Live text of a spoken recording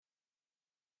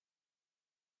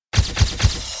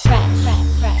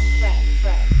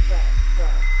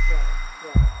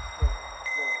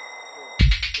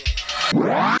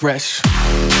Fresch.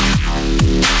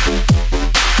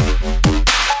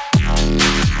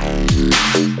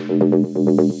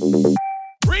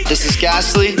 This is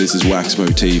Ghastly. This is Wax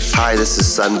Motif. Hi, this is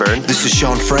Sunburn. This is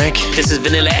Sean Frank. This is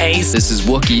Vanilla Ace. This is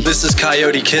Wookie. This is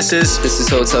Coyote Kisses. This is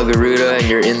Hotel Garuda, and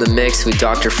you're in the mix with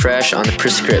Dr. Fresch on The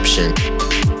Prescription.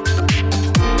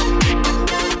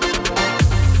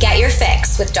 Get your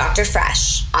fix with Dr.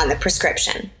 Fresch on The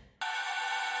Prescription.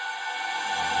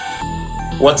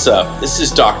 What's up? This is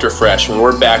Dr. Fresch, and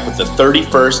we're back with the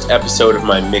 31st episode of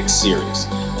my mix series,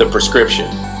 The Prescription.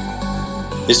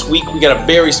 This week we got a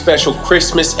very special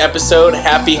Christmas episode.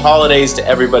 Happy holidays to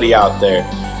everybody out there.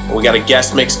 And we got a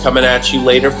guest mix coming at you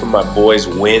later from my boys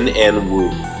Win and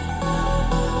Woo.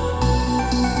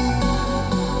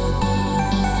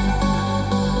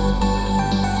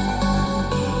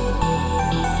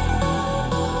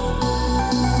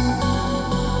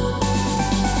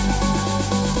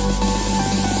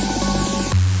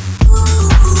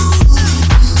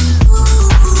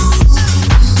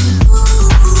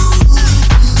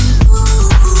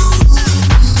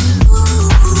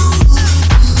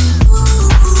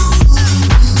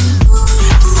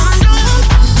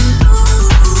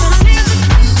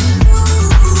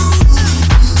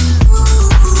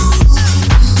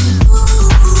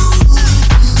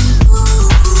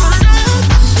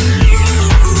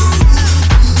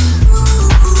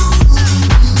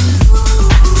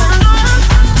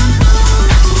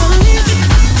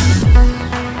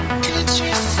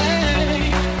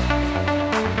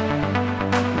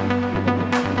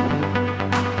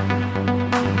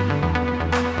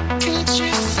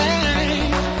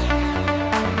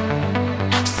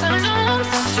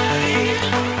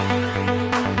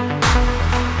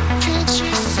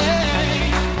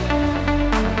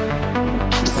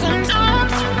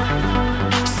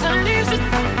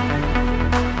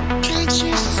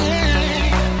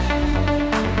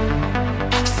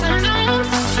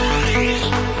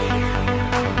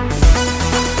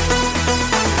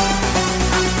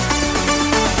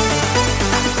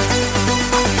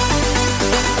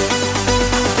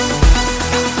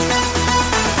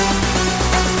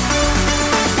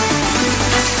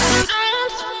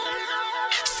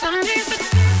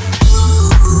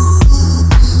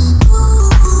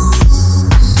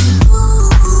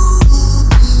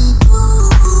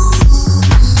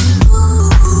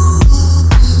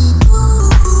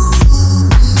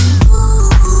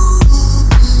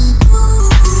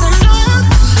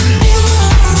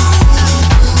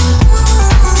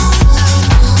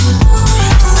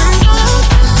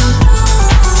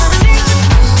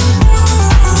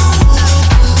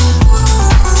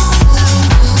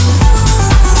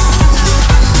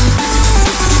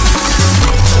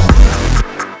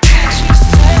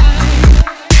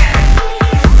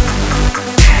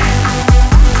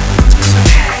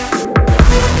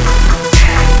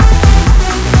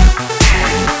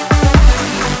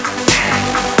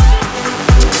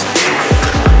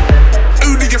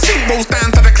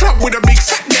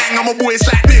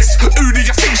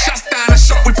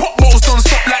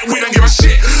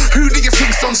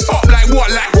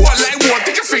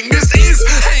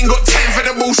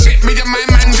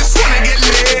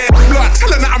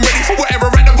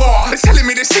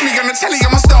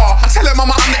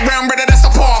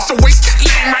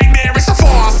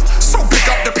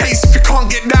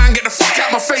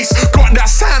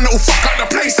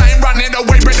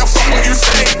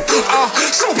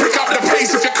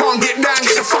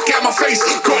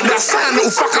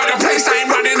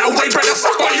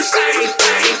 What you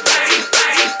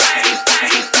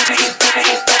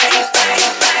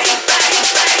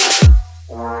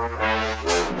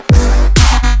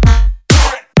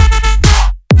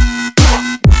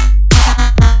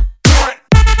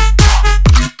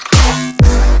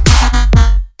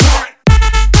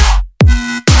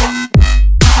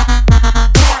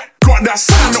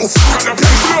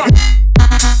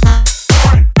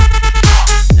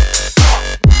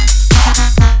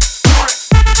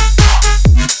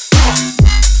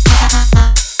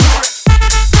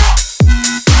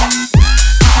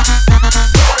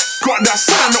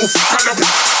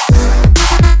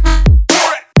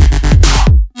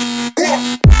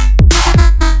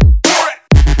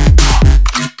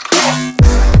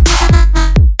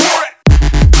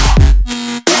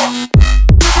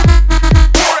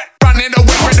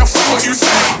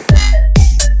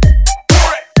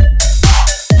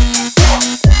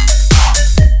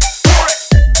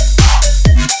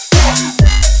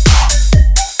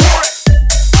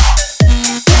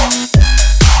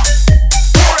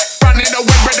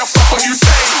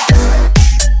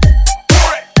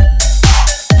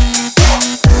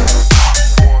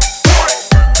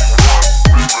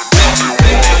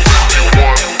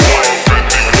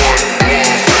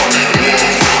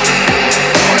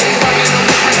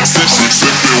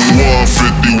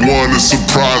it's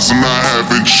surprising I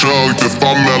haven't chugged. If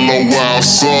I mellow out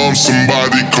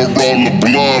somebody could roll a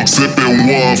blunt. Sipping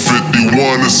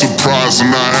 151, it's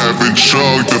surprising I haven't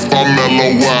chugged. If I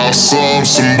mellow out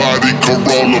somebody could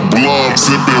roll a blunt.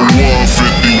 Sipping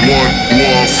 151,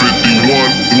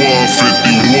 151,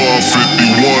 151,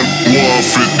 51, 151.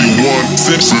 Sipping 1.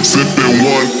 Sipping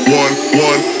 151,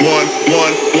 151,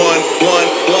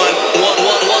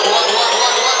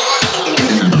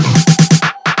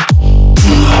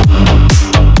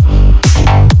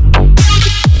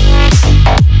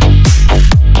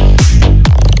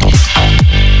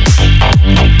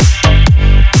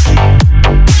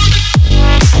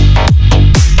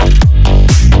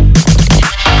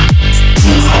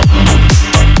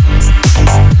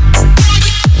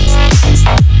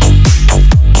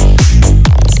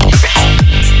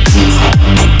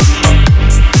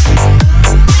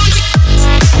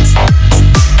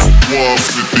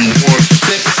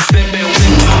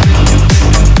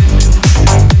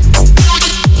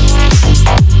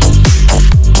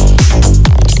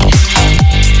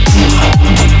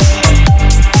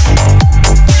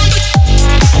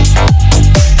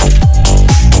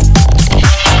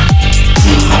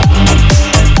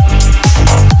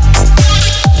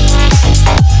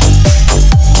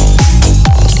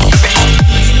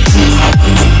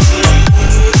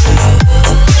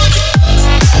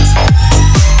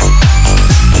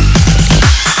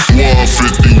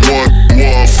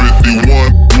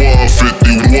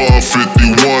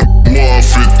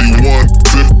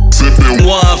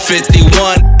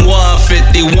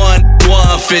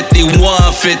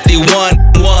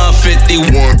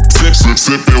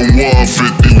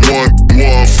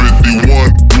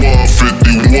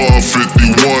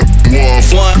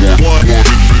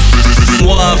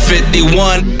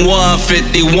 151,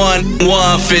 51, 151,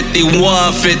 151, 151,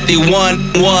 51,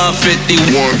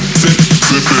 151.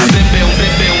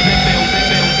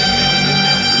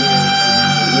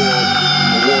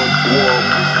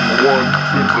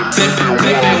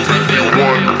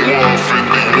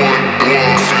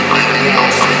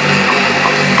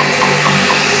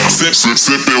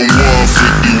 Sipping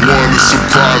 151, it's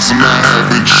surprising I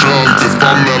haven't chugged. If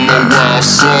I mellow out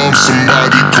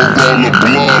somebody could roll a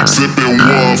blunt. Sipping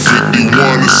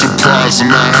 151, it's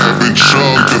surprising I haven't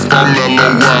chugged. If I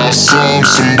mellow out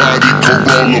somebody could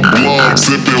roll a blunt.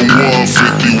 Sipping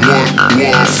 151,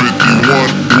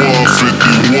 151,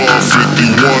 151,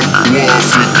 51,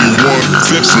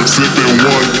 151. Sipping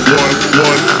 1.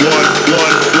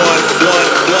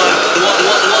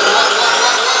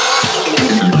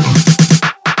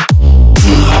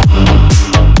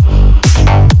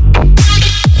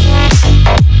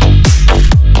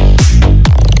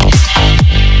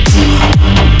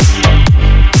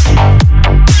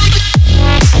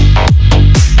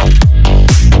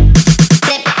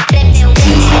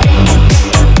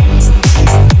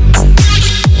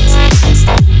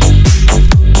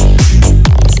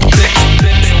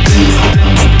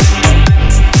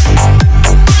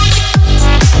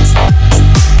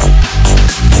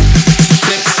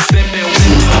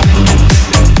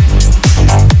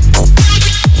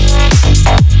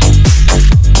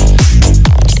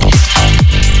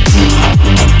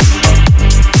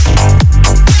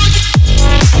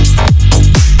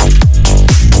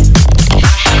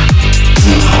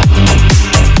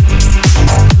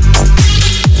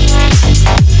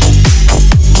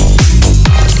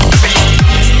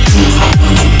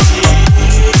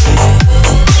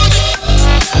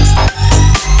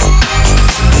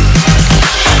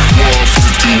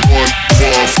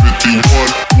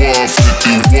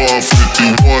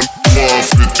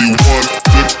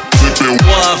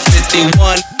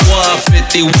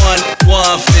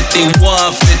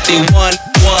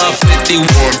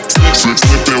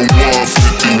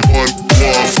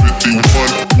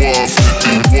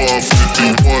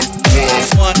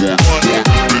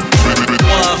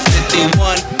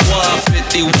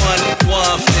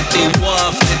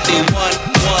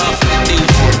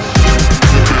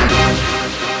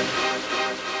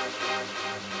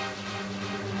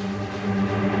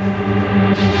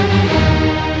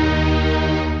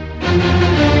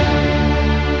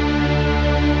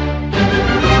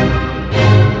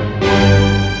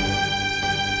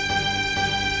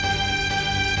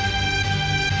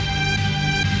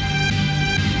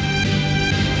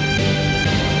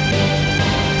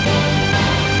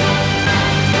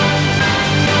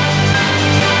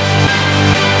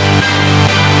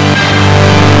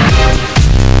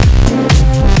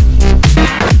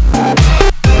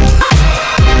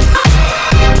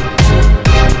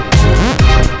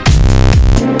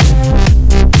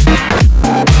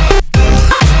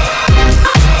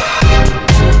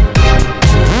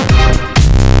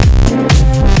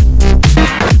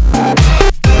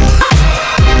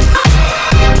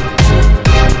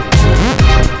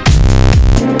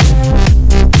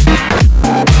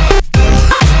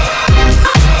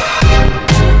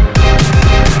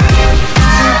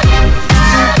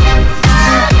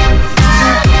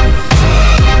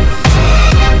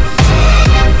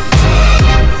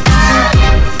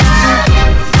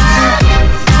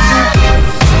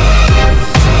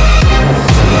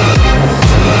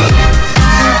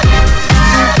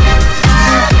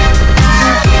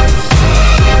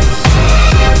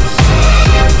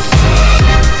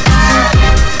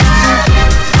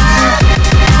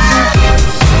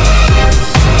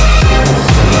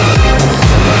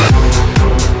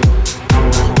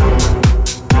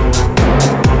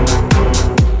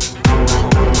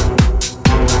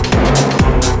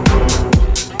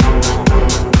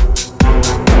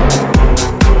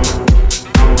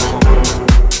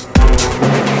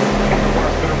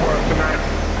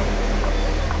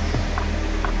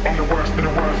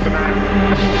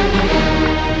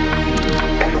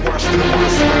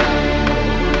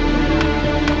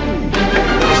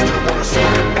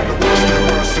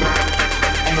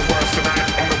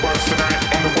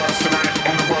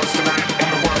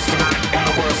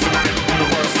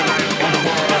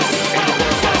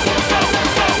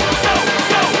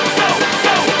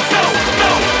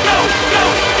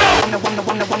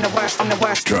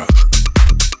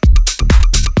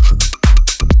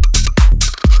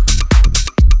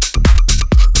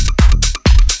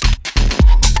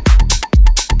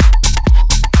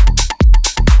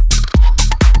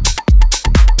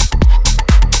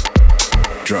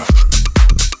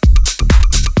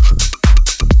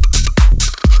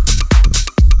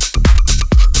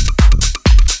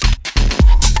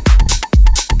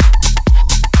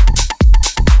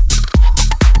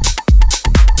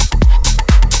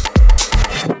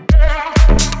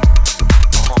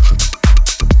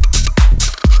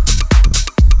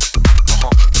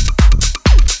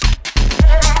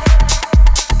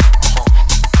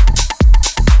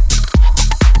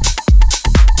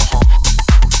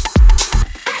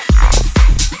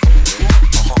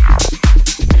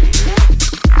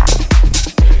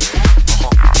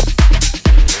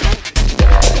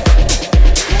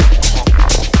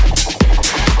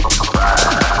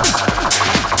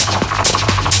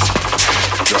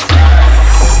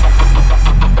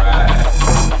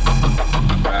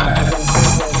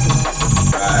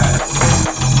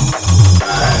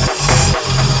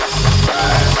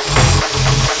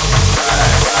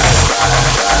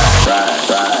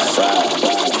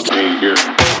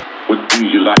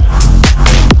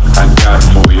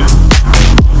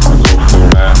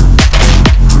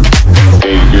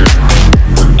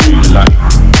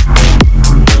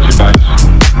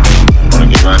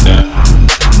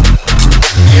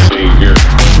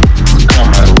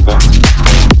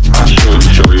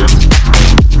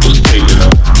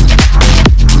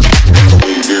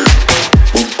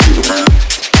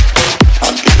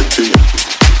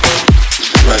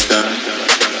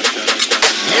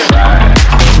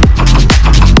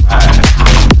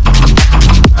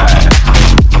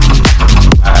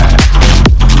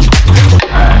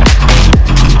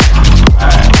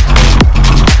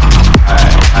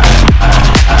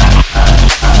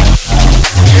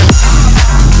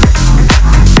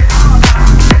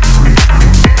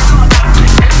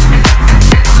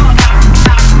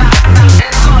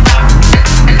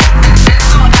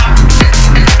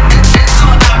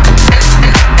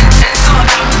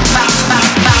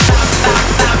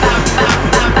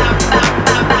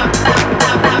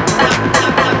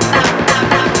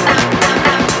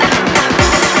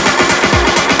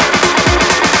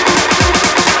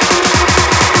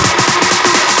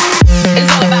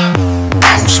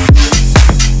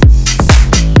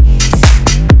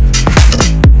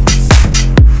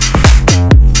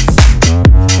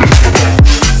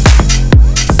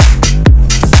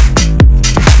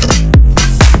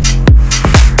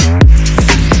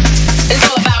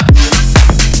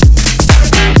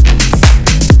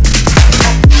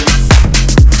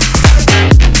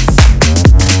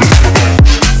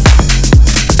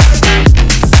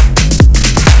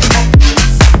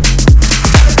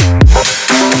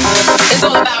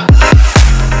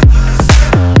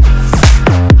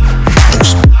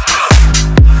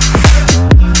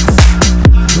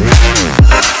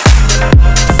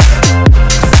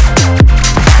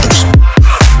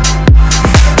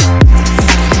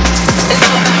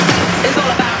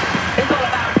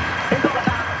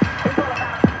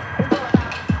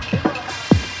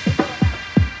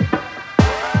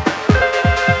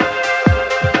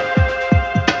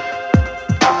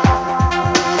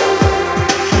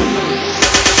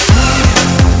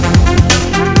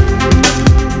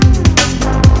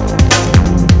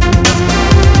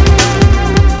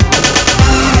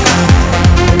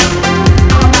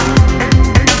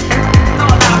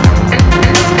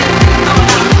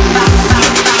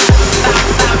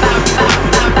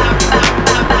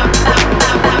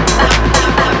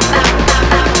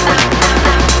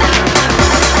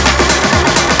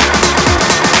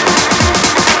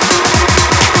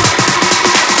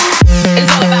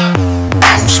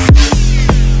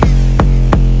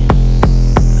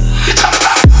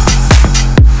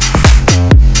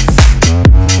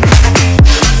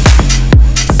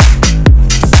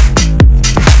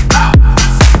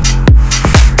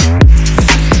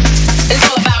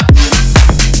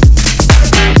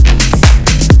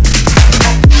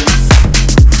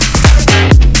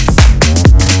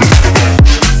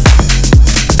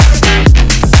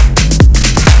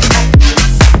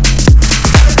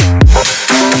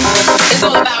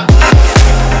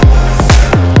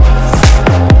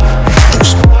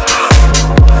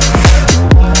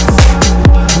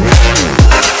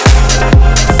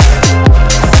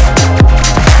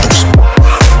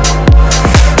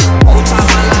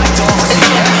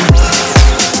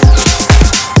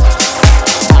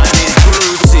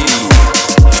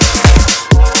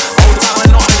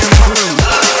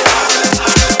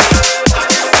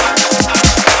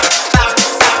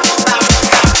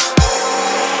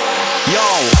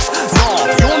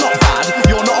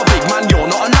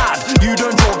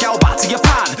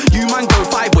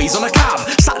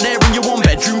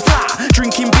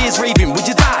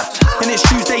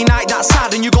 Tuesday night, that's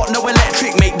sad, and you got no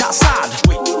electric, make that sad.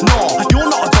 No, you're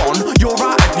not a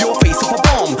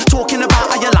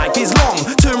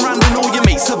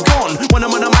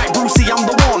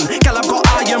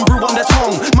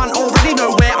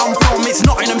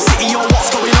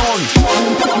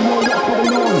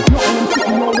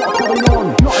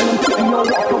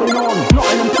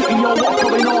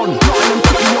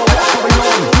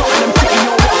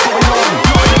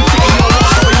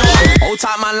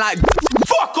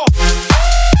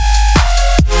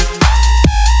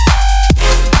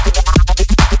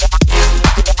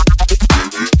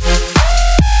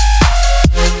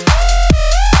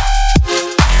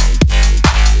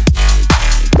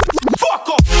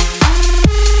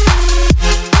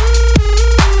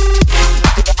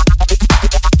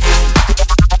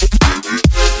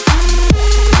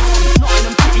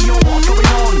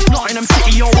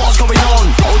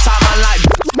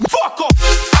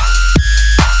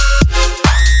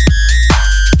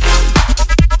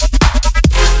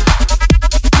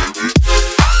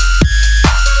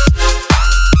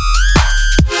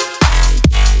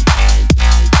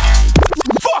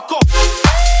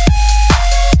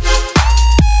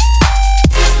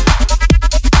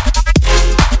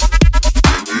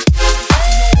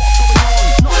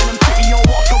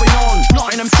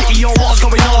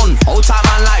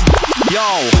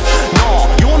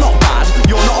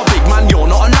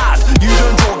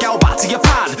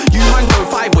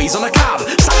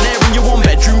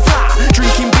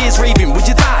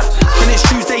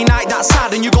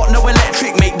bad and you got no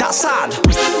electric, make that sad.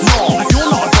 No, you're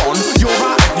not a don, you're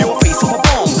out of your face of a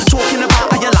bomb. Talking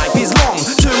about how your life is long,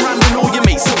 turn round and all your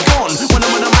mates have gone. When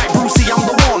I'm on a mic, Brucey, I'm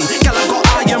the one. Gal, I've got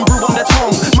iron brew on the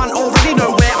tongue. Man, already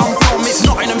know where I'm from, it's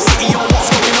Nottingham City or what's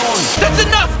going on. That's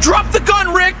enough! Drop the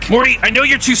gun, Rick! Morty, I know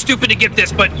you're too stupid to get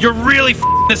this, but you're really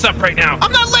f***ing this up right now.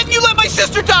 I'm not letting you let my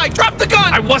sister die! Drop the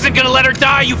gun! I wasn't gonna let her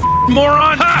die, you f***ing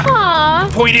moron! Ha!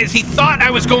 Aww. Point is, he thought I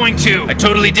was going to. I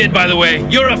totally did, by the way.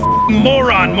 You're a f***ing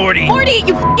moron, Morty. Morty,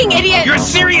 you f***ing idiot. You're a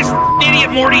serious f***ing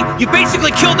idiot, Morty. You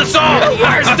basically killed us all. You're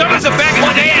as dumb as a bag of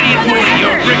today, idiot, Morty.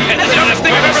 You're a brickhead. The dumbest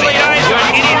thing I've ever laid eyes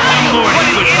on. Idiot, dumb Morty.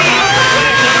 What an idiot.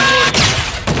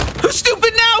 Who's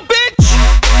stupid now, bitch?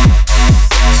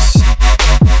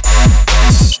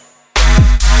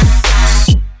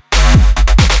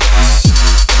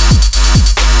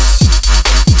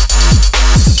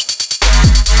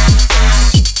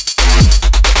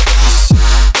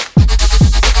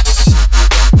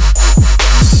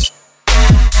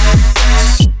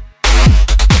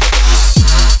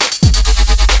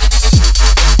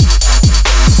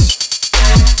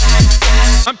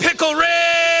 I'm Pickle Rick!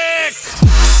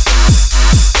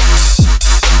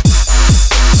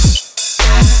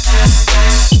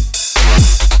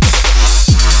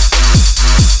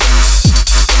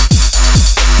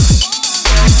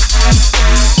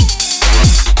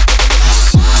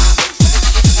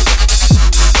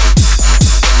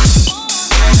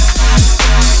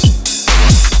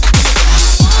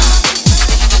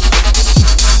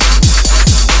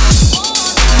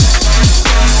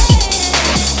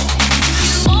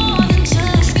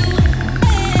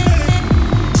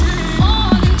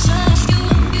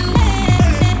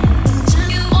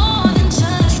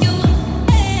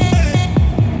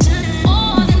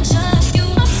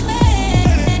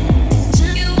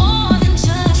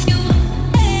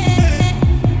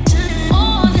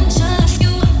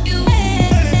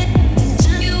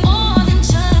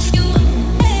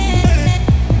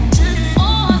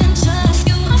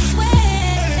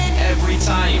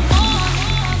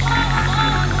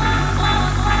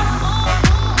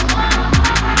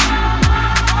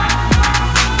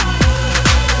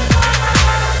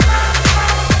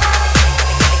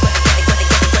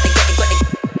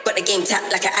 Game tap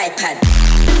like an iPad.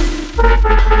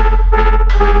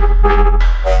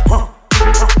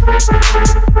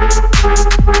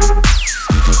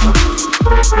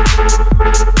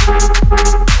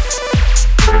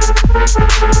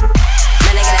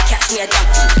 Man, I gotta catch me a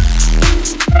ducky.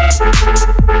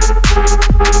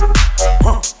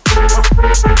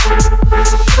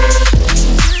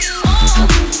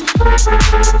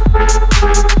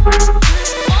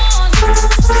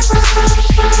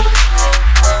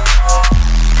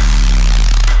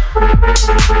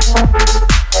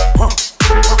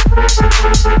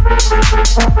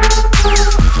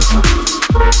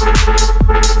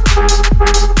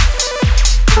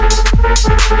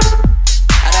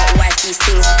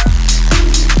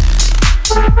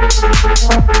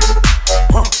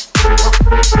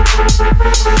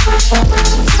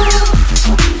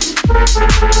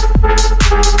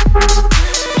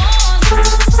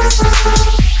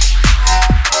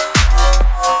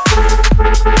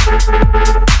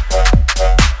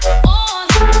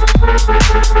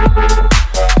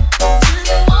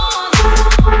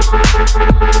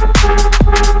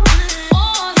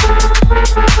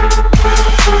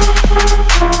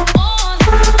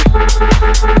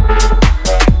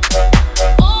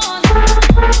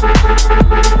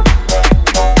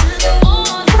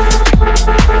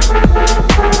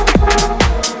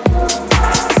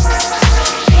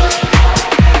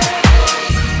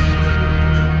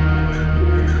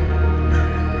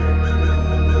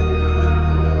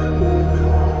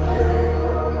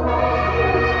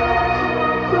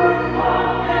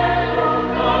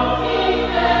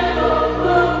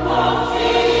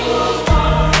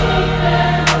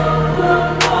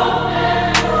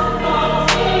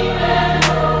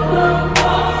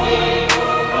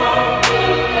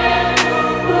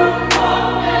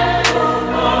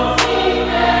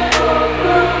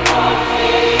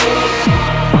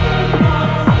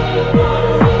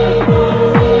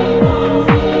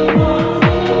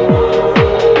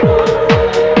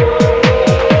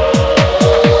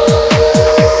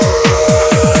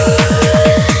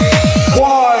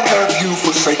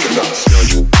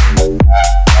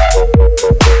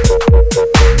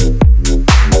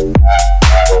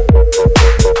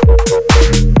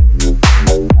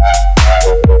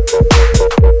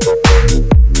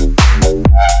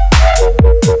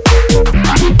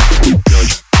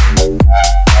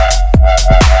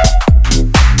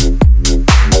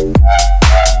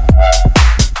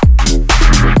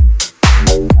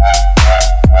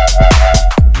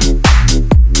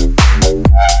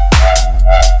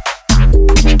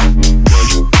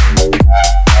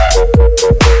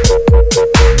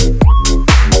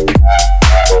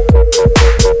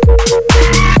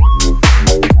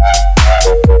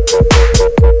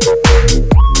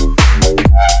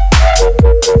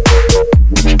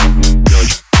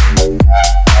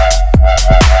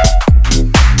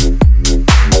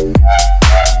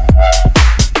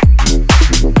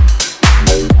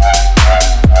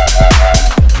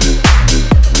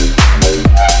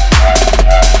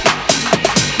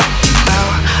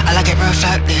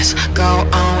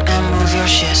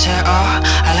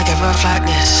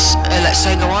 let's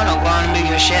say go on and move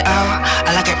your shit. Oh,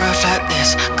 I like it rough like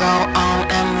this. Go on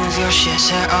and move your shit.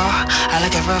 Say oh, I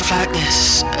like it rough like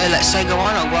this. Let's say go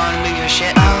on and move your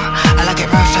shit. Oh, I like it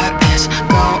rough like this.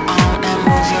 Go on and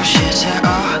move your shit. Say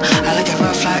oh, I like it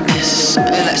rough like this.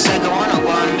 Let's say go on and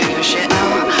move your shit.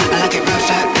 Oh, I like it rough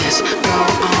like this. Go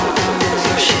on and move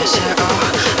your shit. Say oh,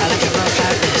 I like it rough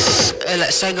like this.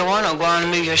 Let's say go on and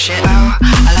move your shit. Oh,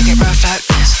 I like it rough like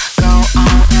this. Go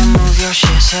on and move your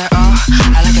shit. Say oh,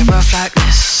 I like it rough like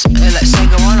this. Let's say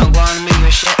go on and move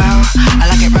your shit. Oh, I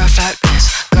like it rough like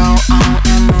this. Go on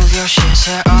and move your shit.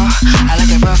 Say oh, I like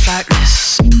it rough like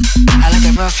this. I like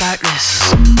it rough like this.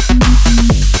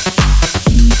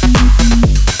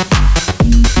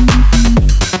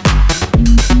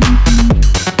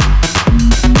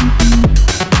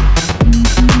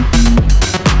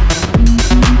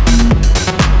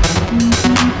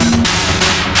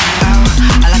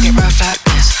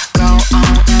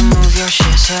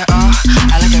 Say oh,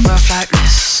 I like it rough like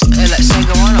this. Let's say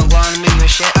go on and move your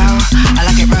shit. Oh, I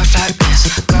like it rough like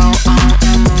this. Go on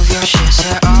and move your shit.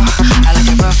 Say oh, I like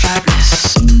it rough like this.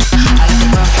 I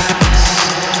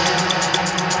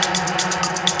like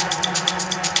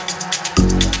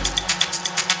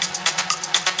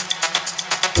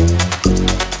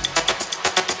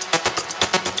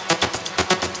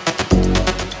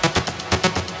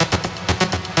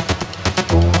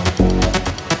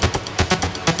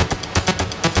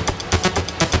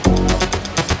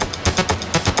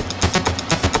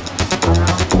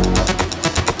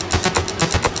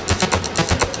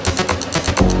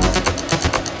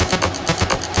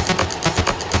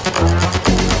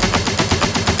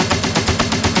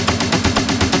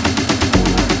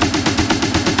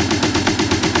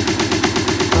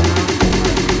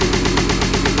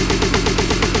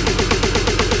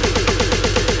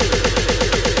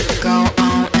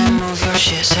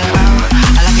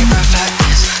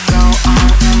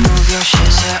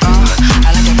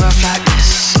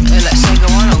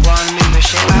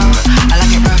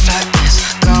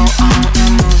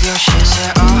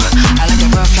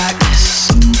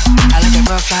it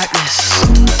rough like this.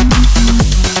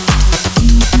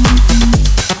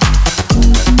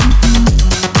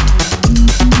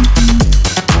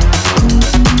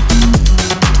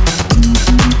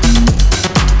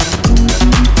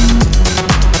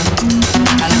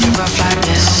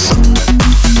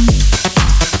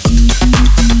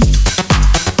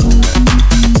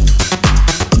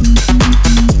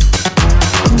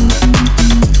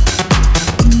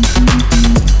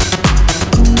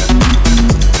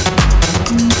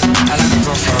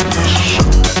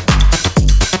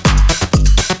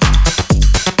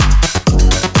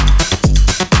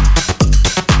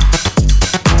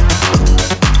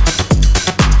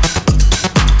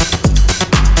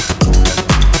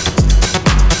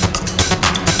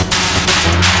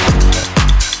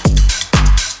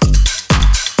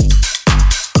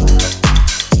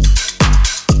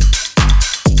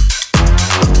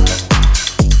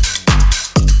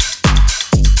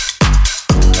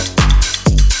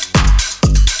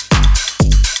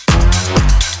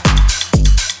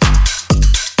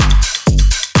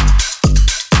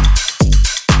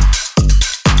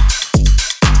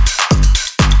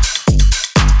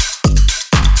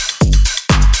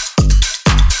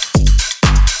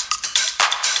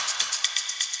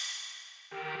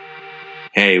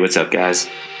 Hey, what's up, guys?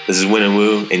 This is Win and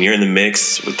Woo, and you're in the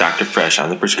mix with Dr. Fresch on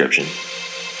The Prescription.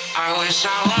 I wish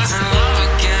I was in love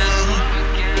again.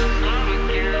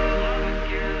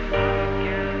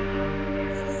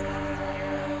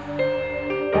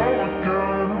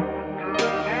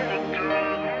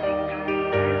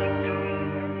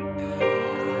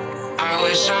 I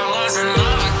wish I was in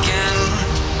love again.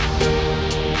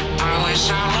 I wish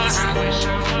I wasn't.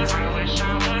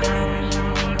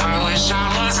 I wish I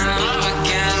was in love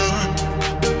again.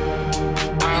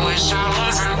 I wish I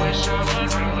wasn't.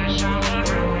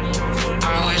 I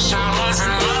wish I was.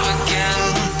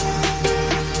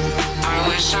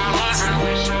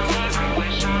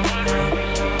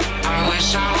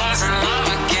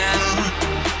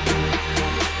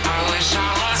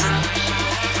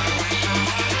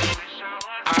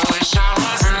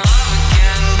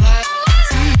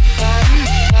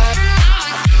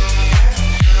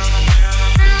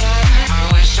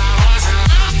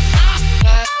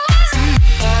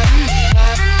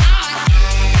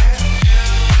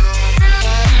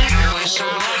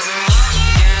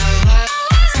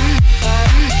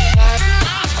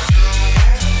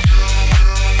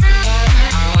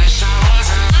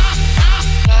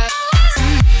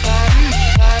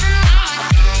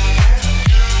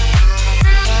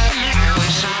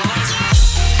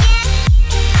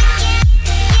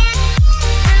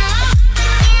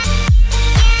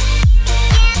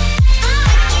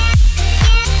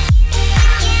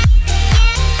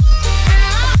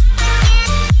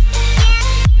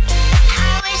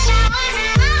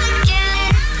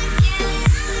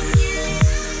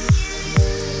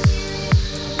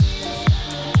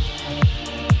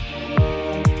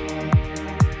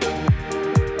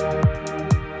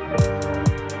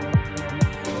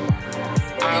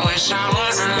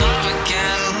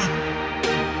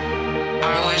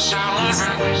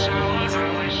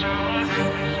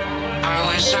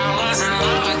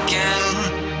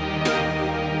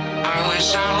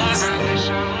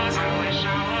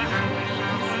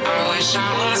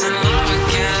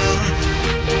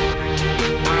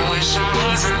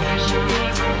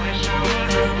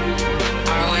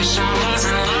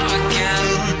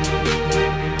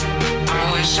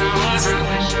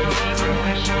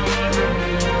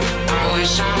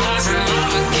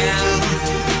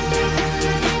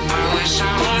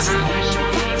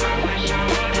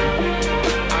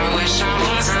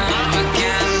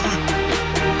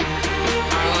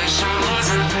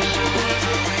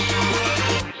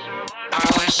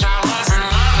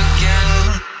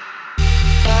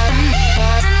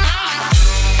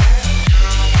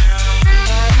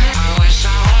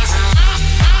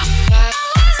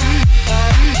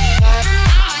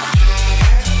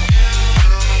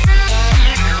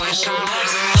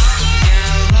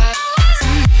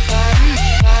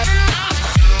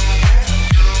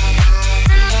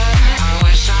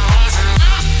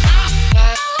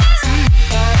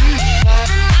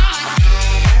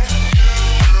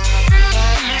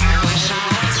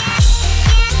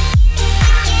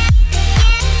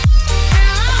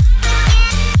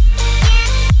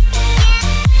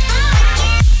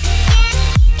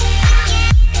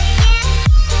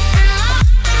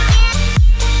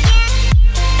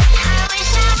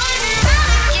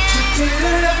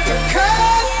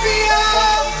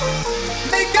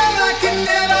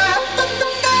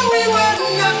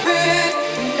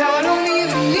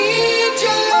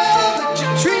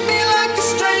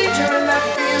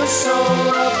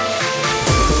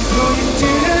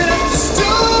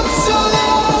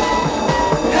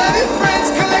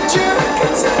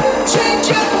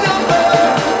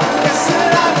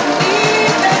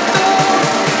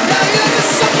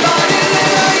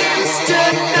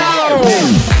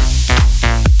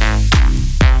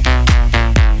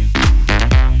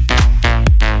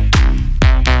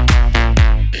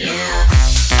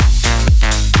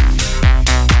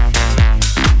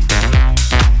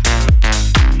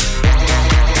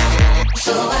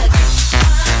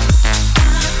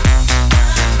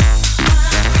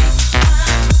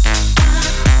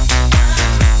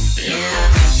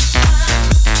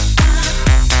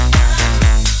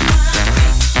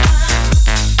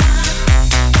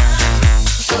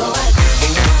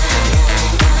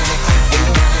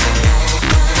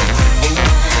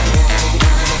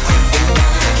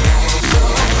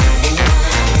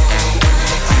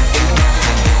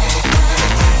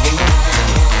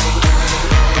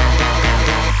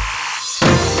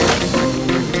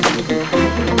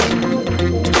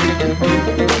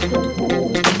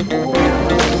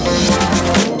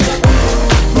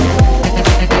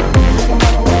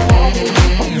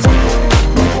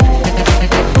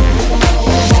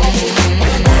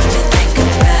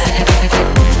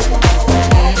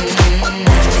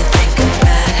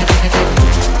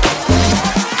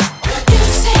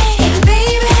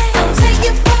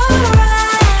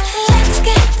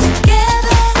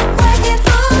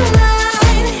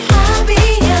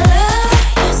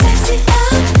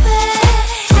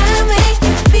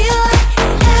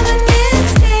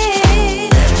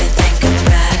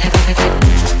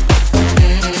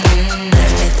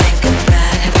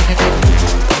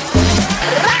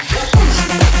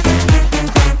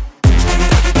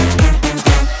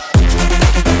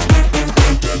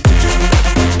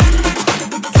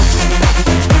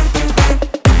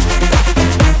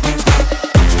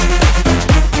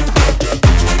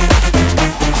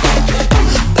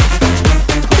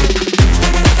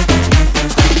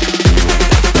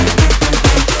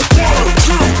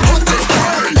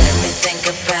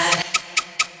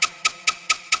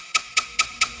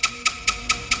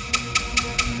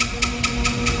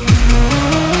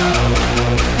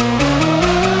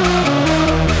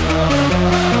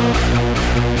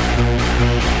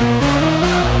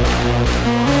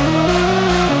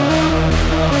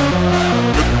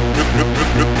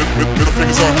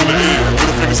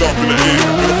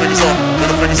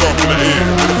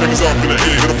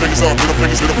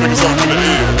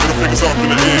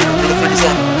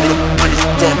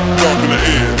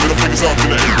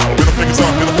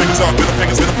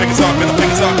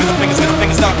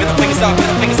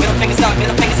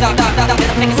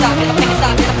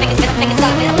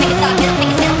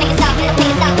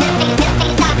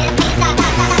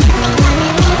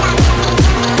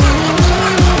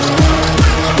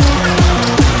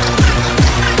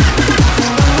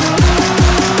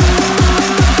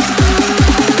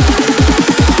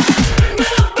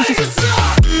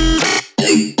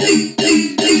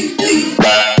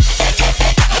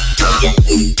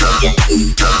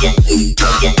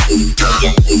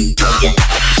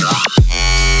 Yeah.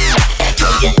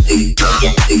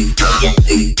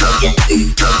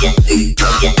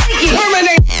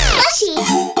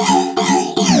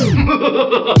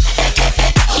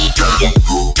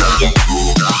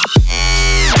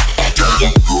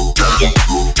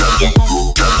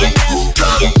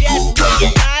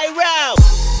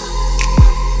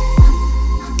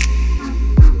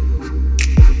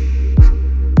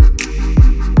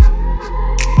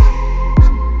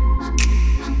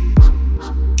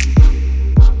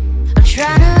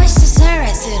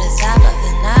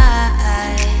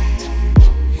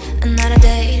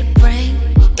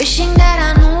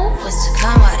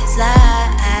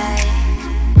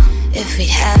 if we'd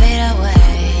have it our way.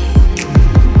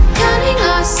 Counting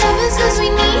our sevens cause we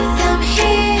need them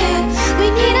here.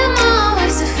 We need them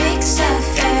always to fix the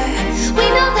fair. We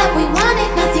know that we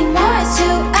wanted nothing more to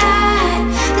add.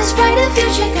 This brighter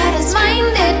future got us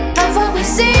minded of what we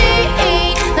see,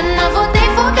 and of what they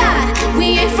forgot.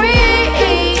 We ain't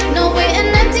free, no we're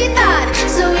an empty thought.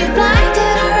 So we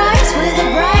blinded our eyes with a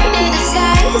brighter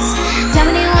disguise. Tell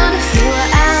me you wanna feel what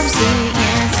I'm seeing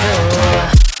through.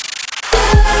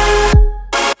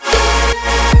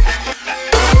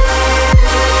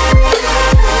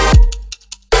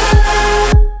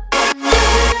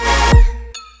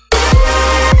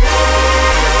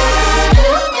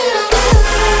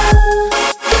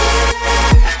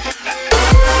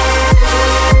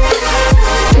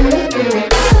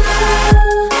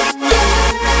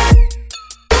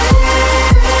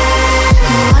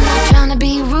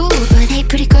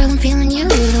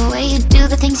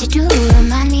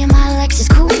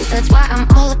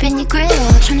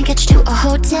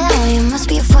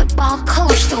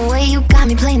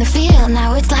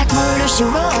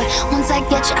 Once I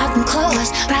get you out from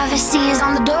close, privacy is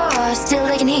on the door. Still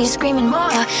they can hear you screaming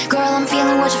more. Girl, I'm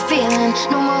feeling what you're feeling.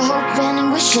 No more hoping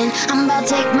and wishing. I'm about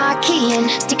to take my key and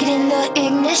stick it in the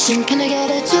ignition. Can I get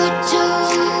a toot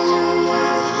toot?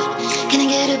 Can I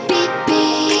get a beep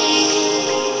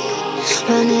beep?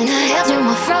 Running ahead to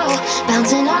my fro,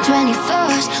 bouncing on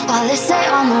 21st while they say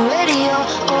on the radio,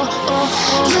 oh, oh,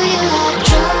 oh. Do you like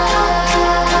drugs?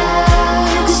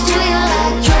 Do you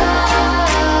like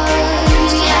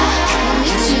drugs? Yeah,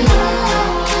 me too,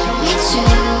 me too,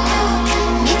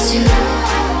 me too,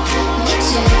 me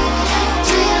too.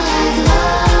 Do you like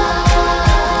love?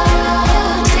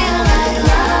 Do you like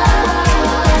love?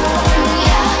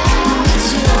 Yeah, me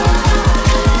too,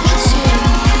 me too,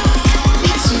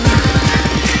 me too,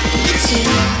 me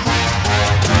too.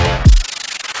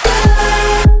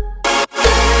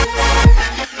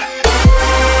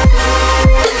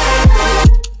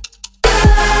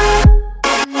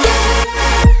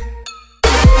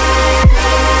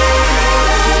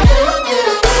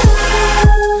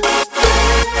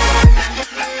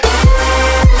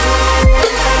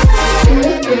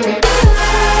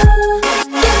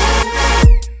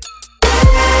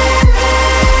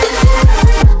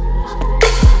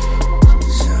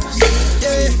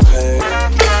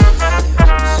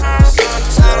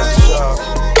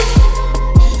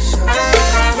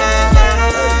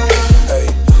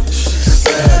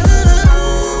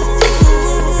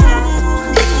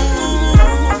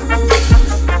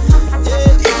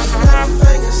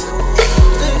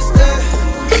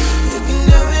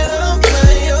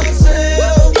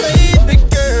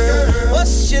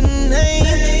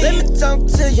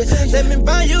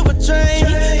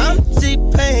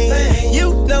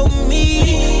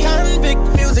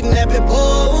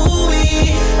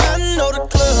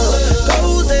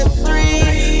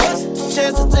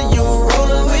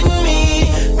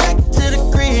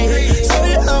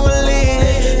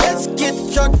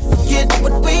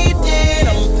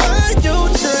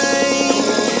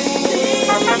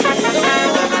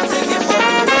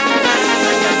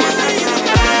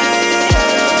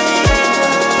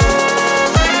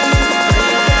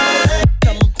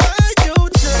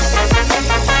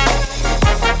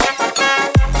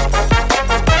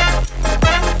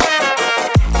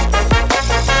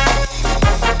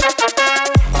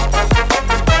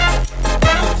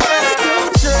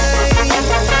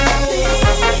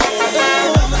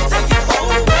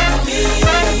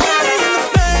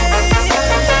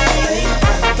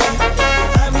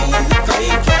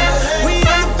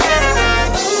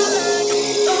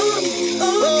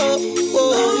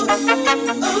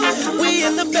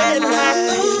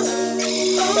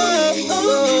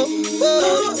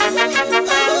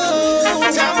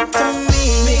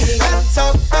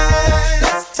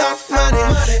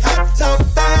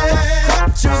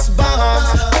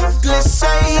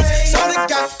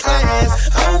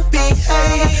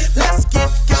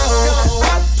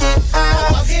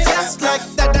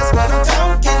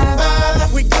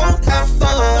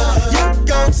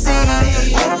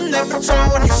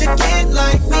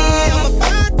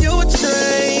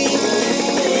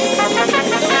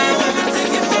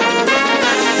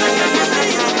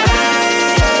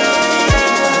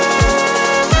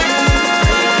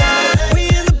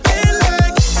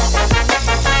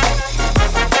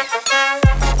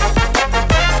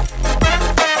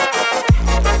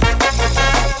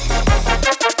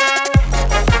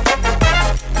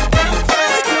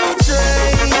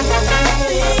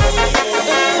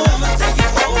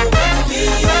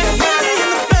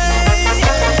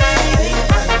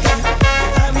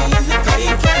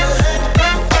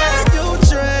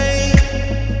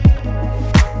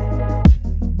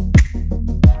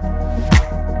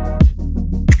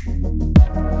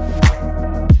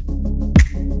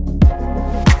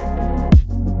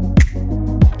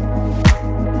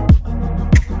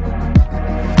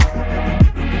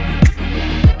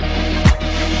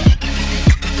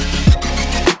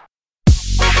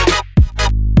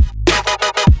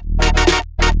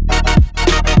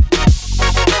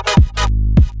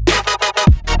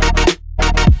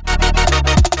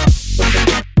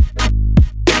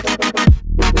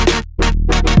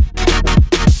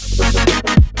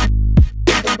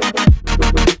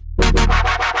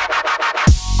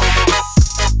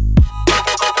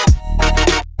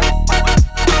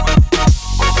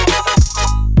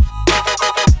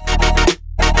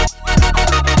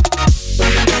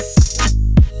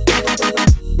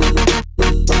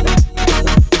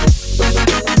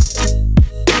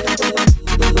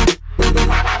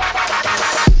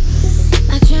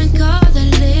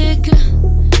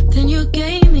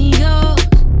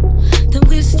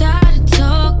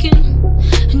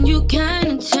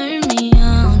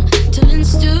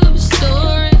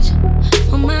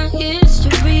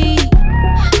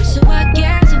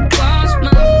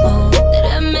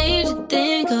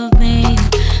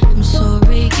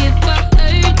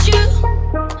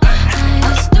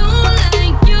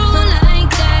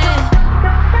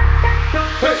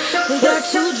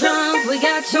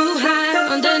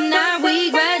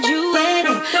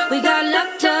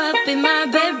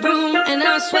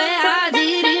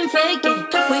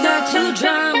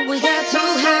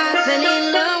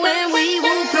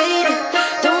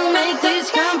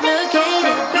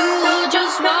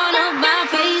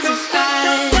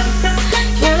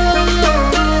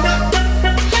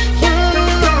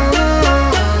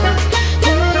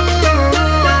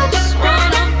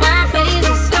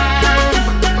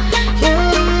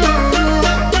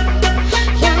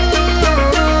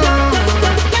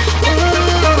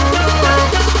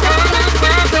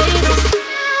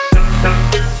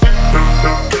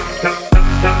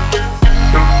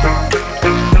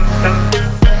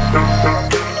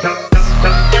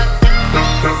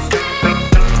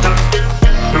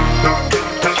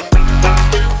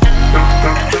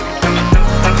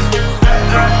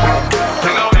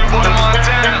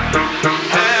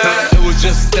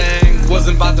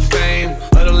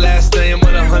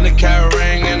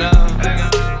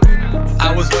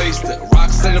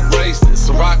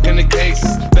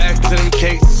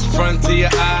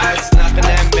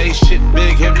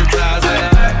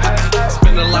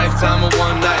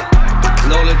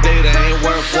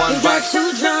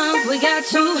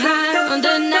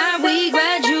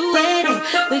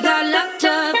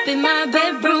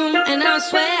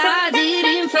 swear I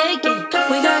didn't fake it.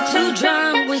 We got too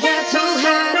drunk, we got too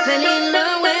high, fell in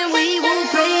love when we won't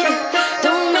fade it.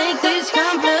 Don't make this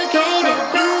complicated.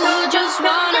 You were just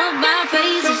one of my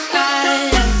phases.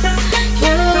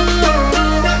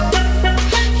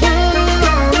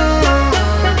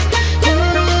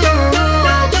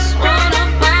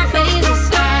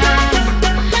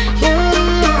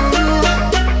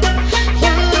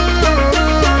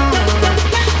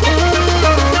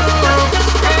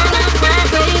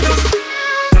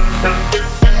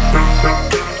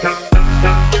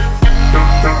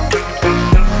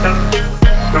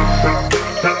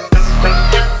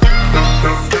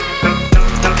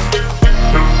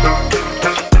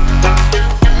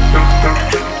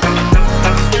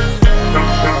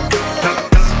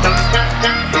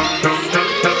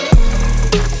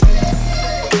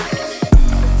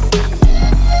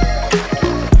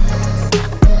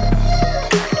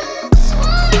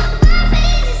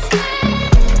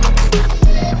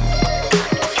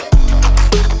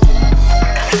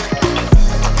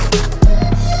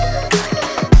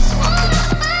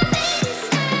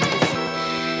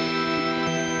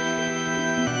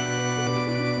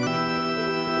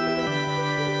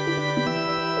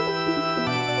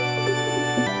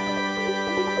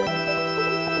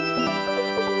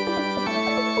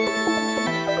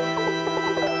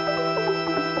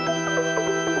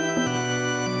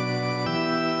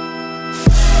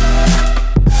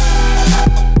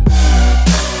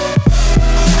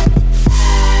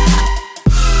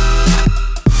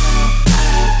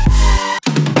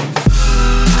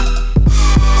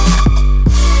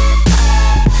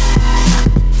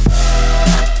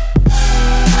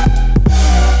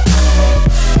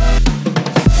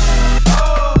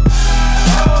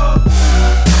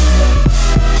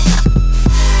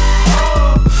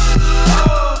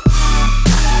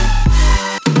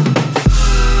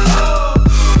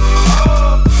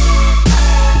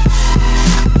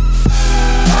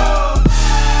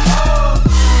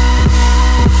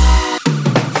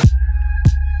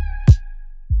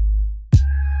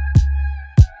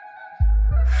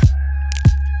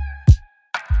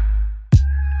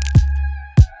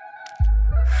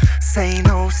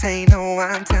 Say no,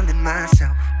 I'm telling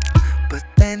myself. But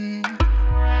then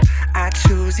I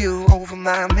choose you over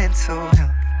my mental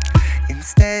health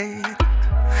instead.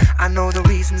 I know the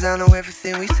reasons, I know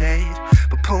everything we said,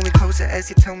 but pull me closer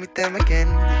as you tell me them again.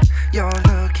 You're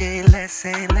looking less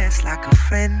and less like a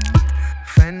friend.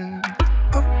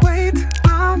 But wait,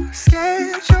 I'm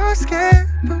scared, you're scared,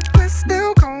 but we're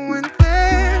still going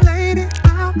there. Lady,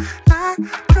 I'm not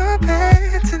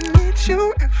prepared to need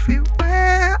you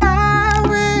everywhere. I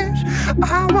wish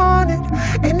I wanted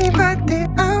anybody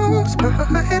else, but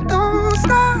don't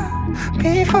stop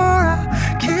before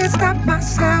I can't stop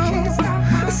myself.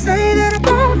 I say that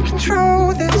I won't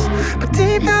control this, but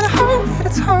deep down I hope that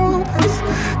it's hopeless.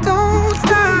 Don't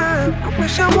stop, I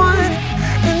wish I wanted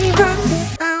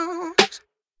anybody else.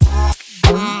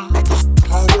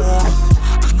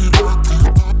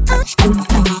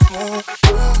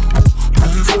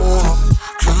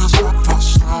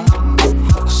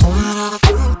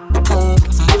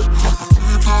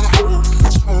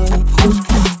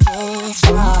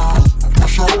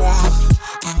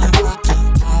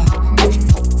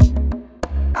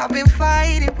 I've been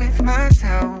fighting with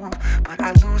myself, but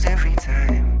I lose every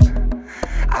time.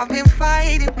 I've been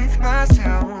fighting with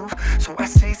myself, so I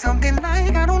say something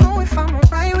like, I don't know if I'm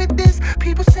alright with this.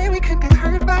 People say we could get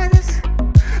hurt by this.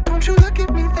 Don't you look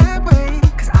at me that way,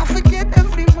 cause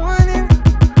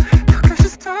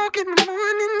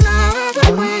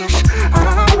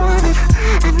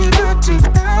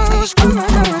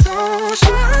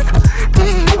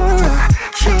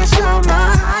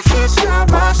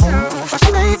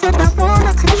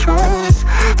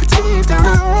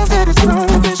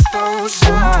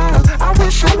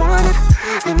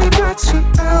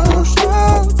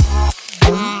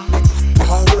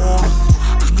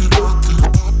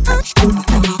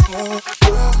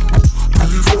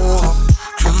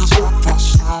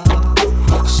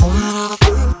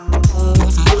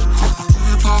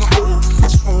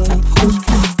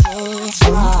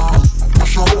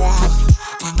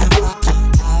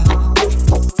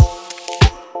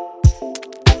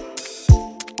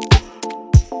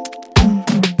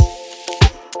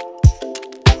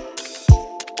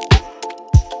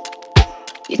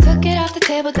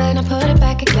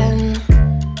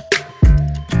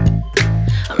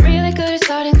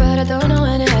I don't know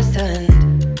when it has to end.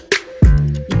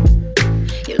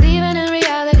 You're leaving in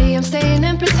reality, I'm staying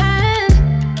in pretend.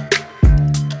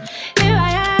 Here I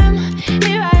am,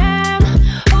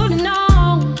 holding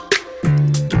on.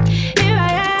 Here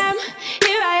I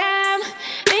am,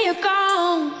 and you're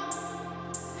gone.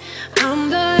 I'm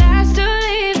the last to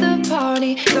leave the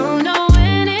party. Don't know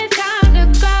when it's time to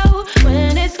go.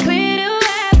 When it's clear to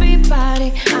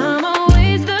everybody, I'm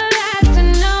always the last to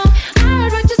know. I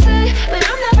heard what you said, but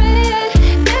I'm not ready yet.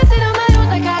 Dancing on my own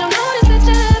like I don't notice that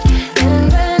you left. And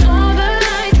when all the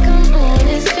lights come on,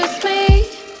 it's just me.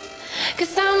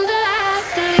 'Cause I'm the last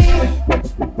to leave.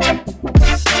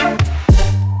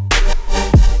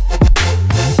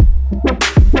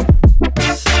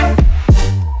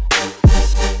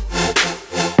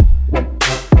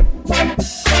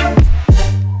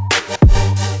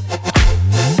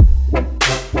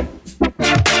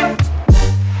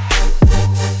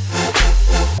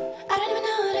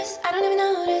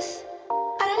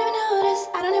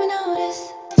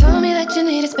 Told me that you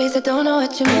needed space, I don't know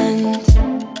what you meant.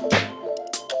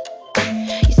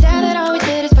 You said that all we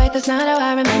did is fight, that's not how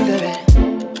I remember it.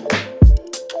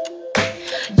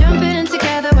 Jumping in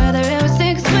together, whether it was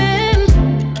sink or swim.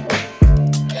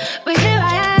 But here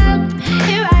I am,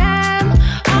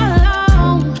 all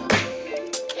alone.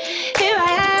 Here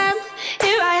I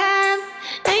am,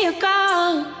 and you're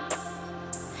gone.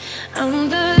 I'm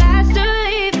the last to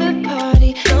leave the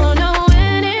party. Don't know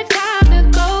when it's time to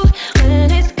go.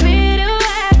 When it's clear to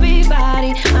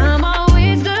everybody, I'm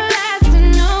always the last to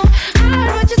know. I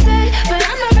heard what you said, but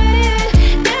I'm not ready yet.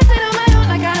 Dancing on my own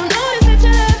like I don't notice that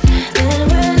you left. Then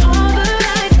when all the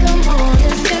lights come on,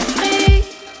 it's just me.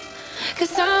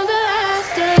 'Cause I'm the last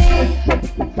to leave.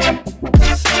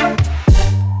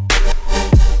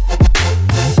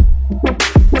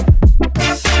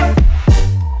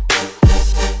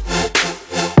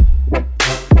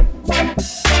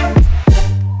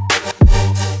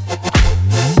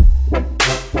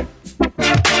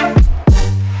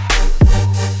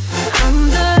 I'm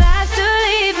the last to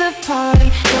leave the party.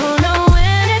 Don't know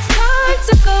when it's time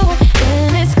to go. When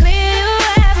it's clear to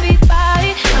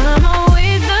everybody, I'm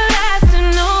always the last to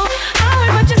know. I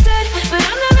heard what you said, but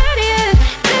I'm not ready yet.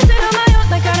 Dancing on my own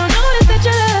like I don't notice that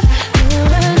you left. And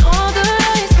when all the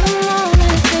lights come on,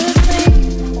 it's just me.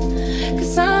 'Cause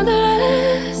I'm the last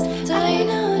to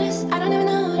leave. I don't even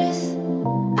notice.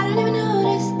 I don't even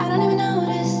notice. I don't even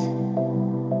notice.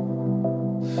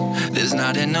 There's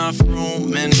not enough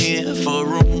room in here for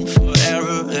room for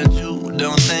error, and you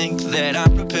don't think that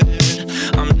I'm prepared.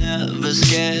 I'm never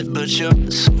scared, but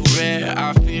you're so rare.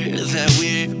 I fear that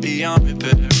we're beyond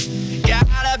repair.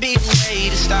 Gotta be a way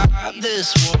to stop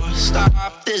this war.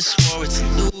 Stop this war, it's a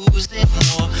losing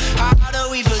war. How do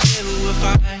we forget who we're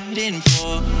fighting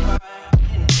for?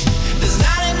 There's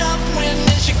not enough wind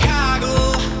in Chicago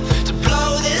to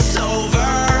blow this over.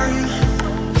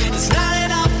 There's not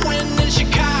enough wind in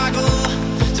Chicago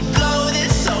to blow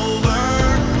this over.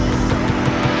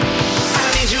 I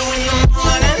need you in the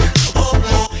morning, oh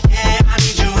oh yeah. I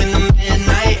need you in the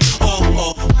midnight, oh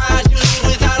oh. Why'd you leave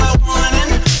without a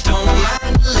warning? Don't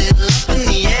mind a little up in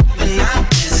the air, but not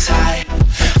this high.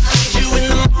 I need you in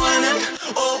the morning,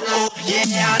 oh oh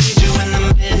yeah. I need you in the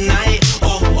midnight,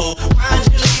 oh oh. Why'd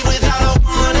you leave without a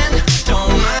warning?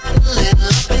 Don't mind a little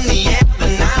up in the air,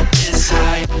 but not this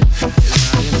high. There's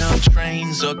not enough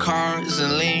trains or cars in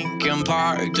Lincoln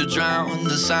Park to drown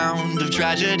the sound of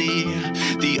tragedy.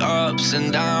 The ups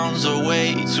and downs are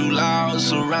way too loud,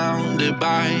 surrounded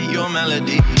by your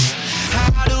melody.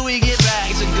 How do we get back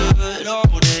to good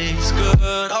old days?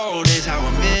 Good old days, how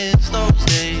I miss those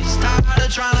days. Tired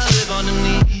of trying to live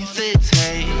underneath this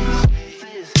haze.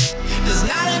 There's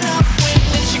not enough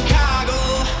wind in Chicago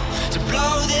to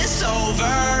blow this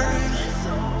over.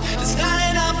 There's not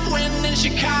enough wind in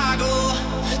Chicago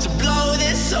to blow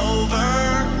this over.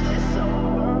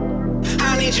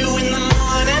 I need you in the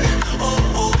morning, oh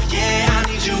oh yeah. I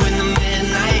need you in the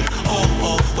midnight, oh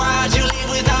oh. Why'd you leave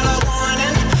without a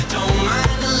warning? Don't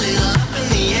mind a little up in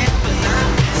the air, but not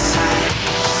this high.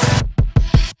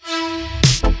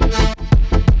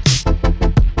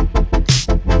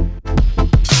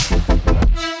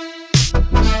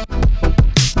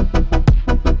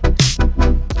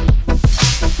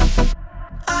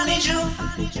 I need you.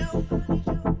 I need you.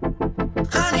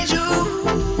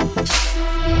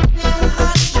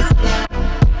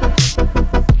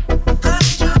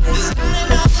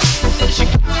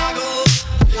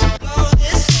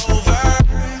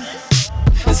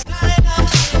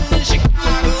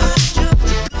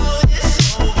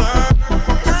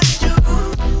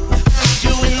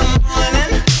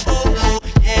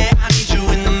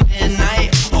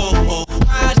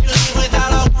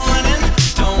 Without a warning.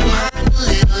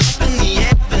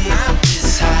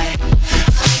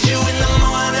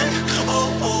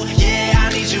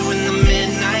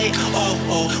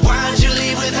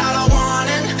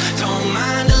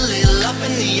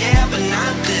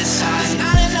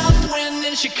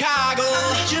 Chicago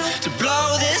to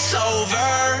blow this over.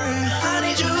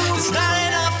 There's not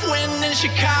enough wind in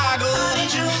Chicago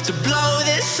to blow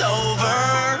this over.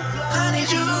 I need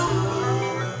you.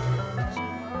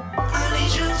 I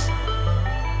need you.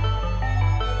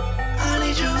 I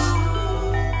need you.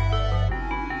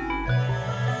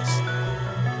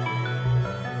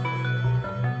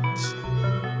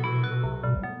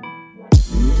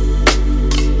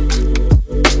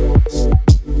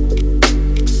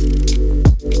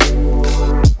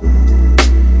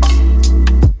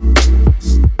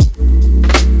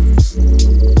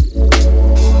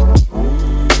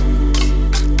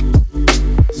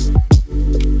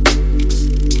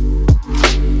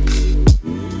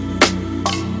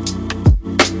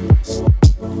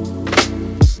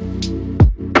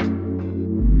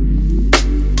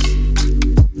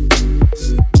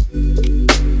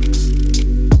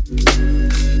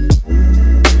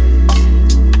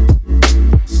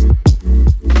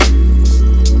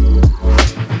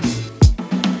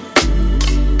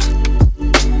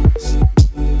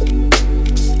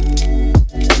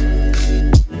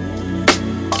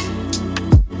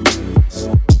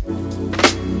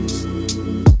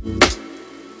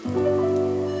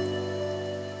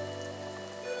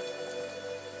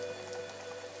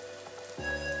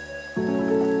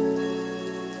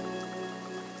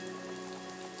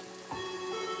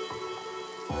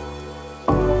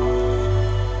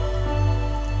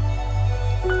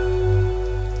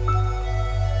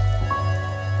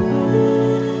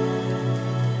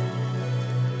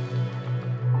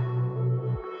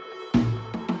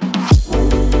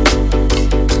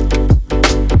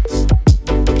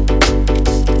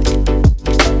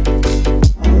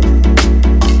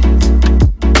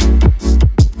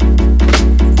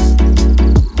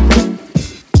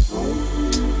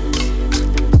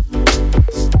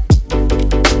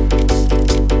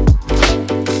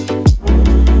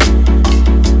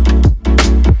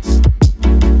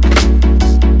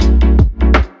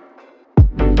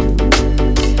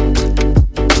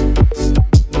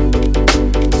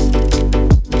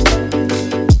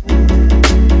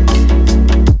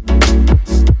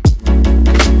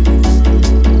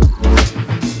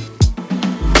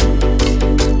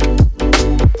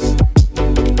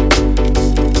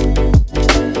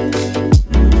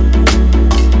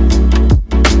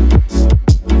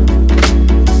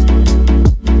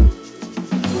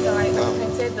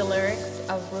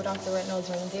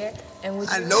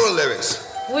 I know the lyrics.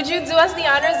 Would you do us the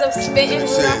honors of spitting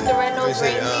Rudolph the Red-Nosed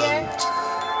Reindeer?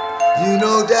 You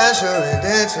know Dasher and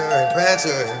Dancer and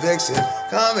Prancer and Vixen,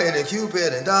 Comet and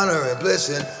Cupid and Donner and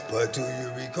Blitzen. But do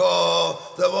you recall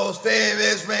the most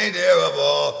famous reindeer of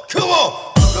all? Come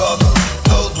on! Rudolph the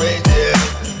Red-Nosed Reindeer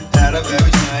had a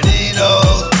very shiny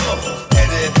nose. And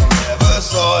if you ever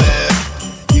saw him,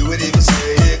 you would even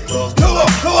say it close. Come on,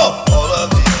 come on! All of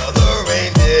the other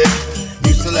reindeer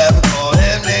used to laugh and call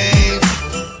him names.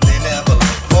 They never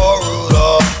looked for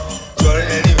Rudolph, joining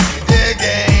any reindeer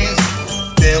games.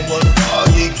 Then one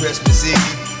foggy Christmas Eve,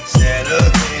 Santa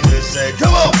came to say,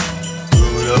 come on!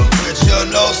 Rudolph, with your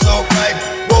nose so bright,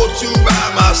 won't you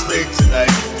ride my sleigh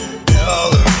tonight? And all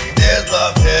the reindeers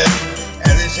loved him,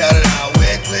 and they shouted out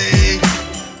with glee,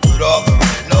 Rudolph the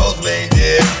Red-Nosed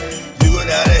Reindeer, you go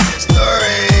down in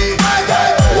history.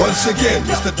 Once again,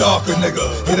 it's the darker nigga,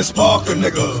 hit a sparker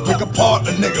nigga, pick apart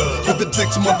a nigga, with the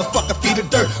dicks motherfucker feet of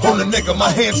dirt on the nigga. My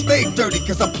hands stay dirty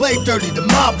cause I play dirty the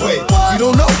mob way. You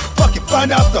don't know? Fuck it,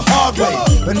 find out the hard way.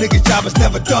 A nigga's job is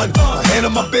never done, I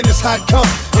handle my business how it come,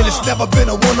 and it's never been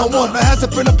a one-on-one. There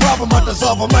hasn't been a problem, I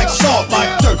dissolve them like salt, like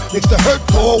dirt. Makes the hurt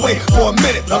go away for a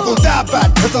minute. I'm gon' die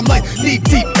back cause I'm like knee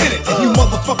deep in it. And you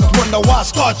motherfuckers wonder why I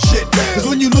start shit, cause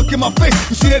when you look in my face,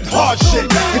 you see that hard shit.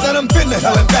 Cause I done been to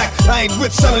hell and back, I ain't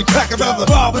with selling crack, I'd rather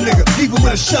rob a nigga, even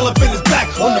with a shell up in his back.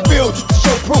 On the real, just to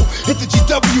show proof, hit the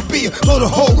GWB and blow the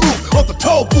whole roof off the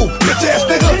toll booth, bitch ass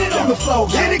nigga. Get it on the floor,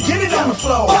 get it on the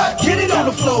floor. Get it on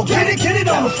the floor, get it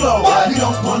on the floor. You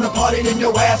don't wanna party, then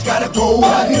your ass gotta go.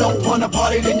 You don't wanna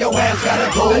party, then your ass gotta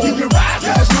go. And you can ride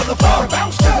to this motherfucker,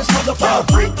 bounce to this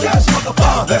motherfucker, freak to this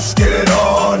motherfucker. Let's get it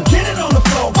on. Get it on the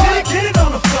floor, get it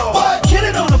on the floor. Get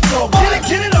it on the floor,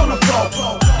 get it on the floor.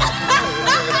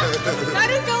 That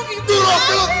is gonna be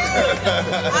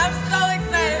I'm so